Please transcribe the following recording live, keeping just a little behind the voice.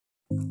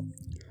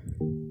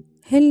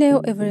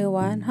Hello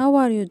everyone, how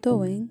are you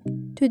doing?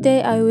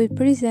 Today I will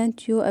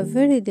present you a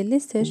very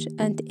delicious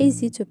and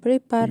easy to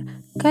prepare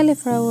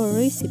cauliflower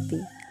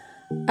recipe.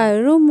 I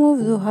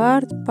remove the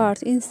hard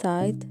part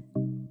inside.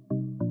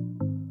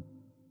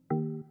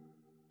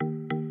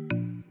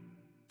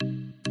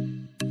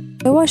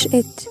 I wash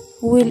it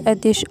with a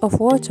dish of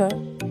water.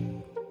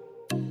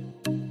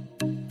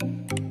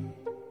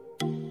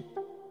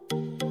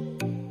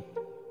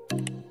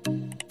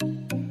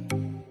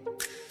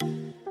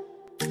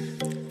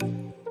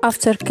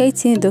 After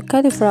cutting the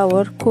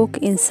cauliflower, cook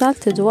in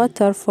salted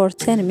water for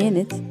 10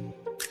 minutes.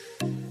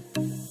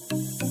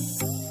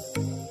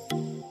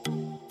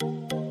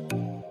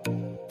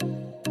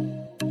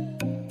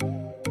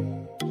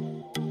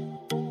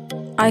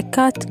 I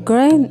cut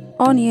green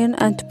onion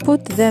and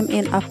put them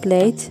in a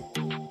plate.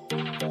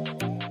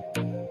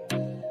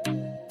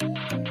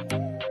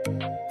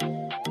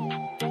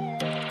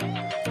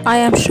 I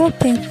am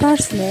chopping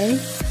parsley.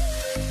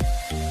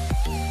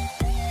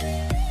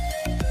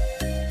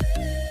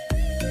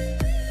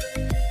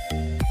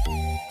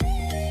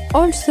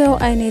 Also,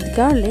 I need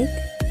garlic.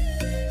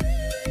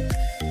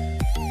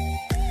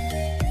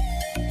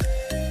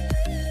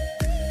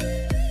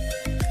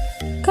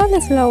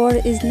 Cauliflower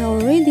is now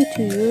ready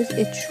to use.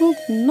 It should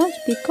not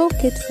be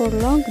cooked for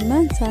long,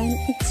 maintain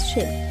its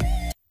shape.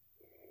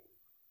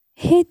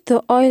 Heat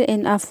the oil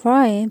in a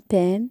frying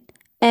pan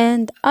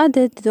and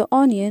added the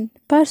onion,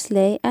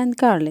 parsley and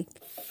garlic.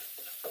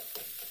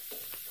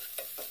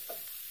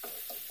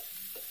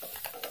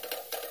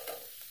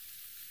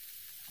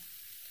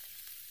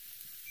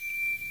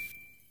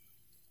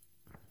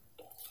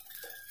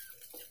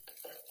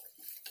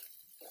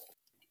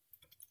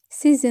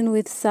 Season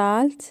with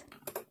salt,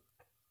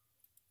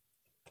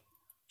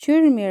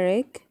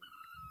 turmeric,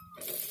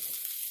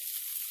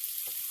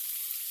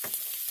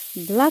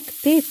 black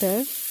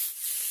pepper,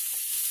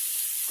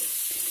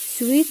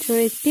 sweet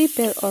red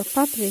pepper or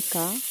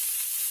paprika.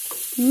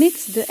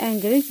 Mix the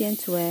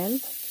ingredients well.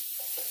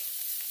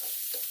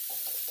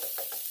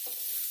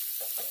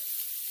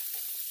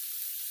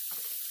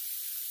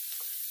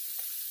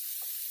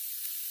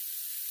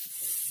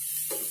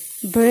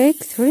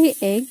 Break 3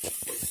 eggs.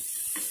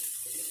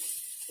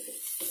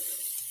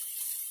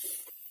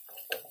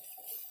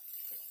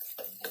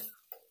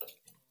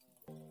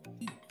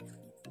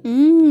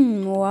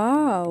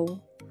 Wow!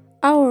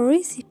 Our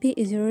recipe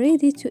is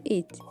ready to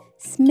eat.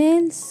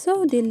 Smells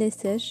so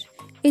delicious.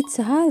 It's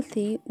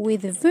healthy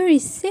with very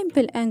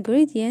simple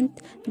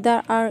ingredients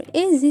that are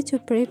easy to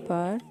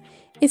prepare.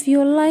 If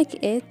you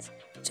like it,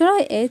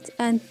 try it,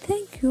 and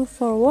thank you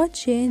for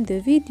watching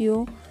the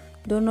video.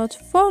 Do not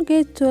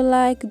forget to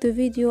like the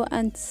video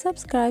and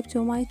subscribe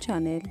to my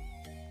channel.